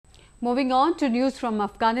Moving on to news from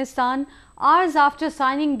Afghanistan, hours after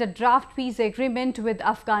signing the draft peace agreement with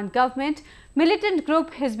Afghan government, militant group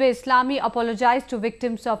Hezb-e-Islami apologized to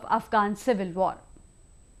victims of Afghan civil war.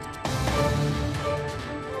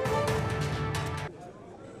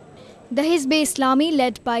 The Hezb-e-Islami,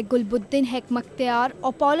 led by Hezb-e-Islami,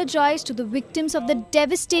 apologized to the victims of the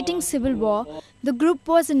devastating civil war the group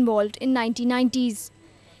was involved in 1990s.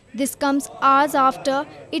 This comes hours after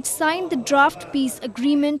it signed the draft peace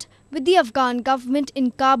agreement with the Afghan government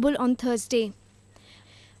in Kabul on Thursday.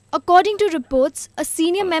 According to reports, a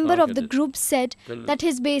senior member of the group said that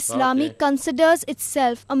Hezb-e-Islami considers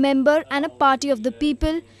itself a member and a party of the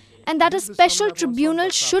people, and that a special tribunal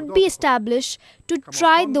should be established to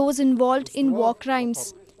try those involved in war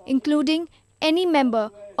crimes, including any member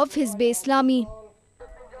of Hezb-e-Islami.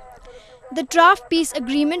 The draft peace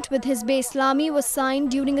agreement with Hezb-e-Islami was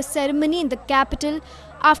signed during a ceremony in the capital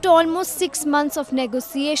after almost 6 months of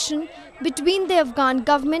negotiation between the Afghan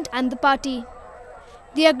government and the party.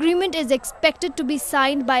 The agreement is expected to be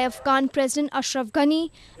signed by Afghan President Ashraf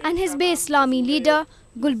Ghani and Hezb-e-Islami leader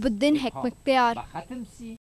Hezb-e-Islami.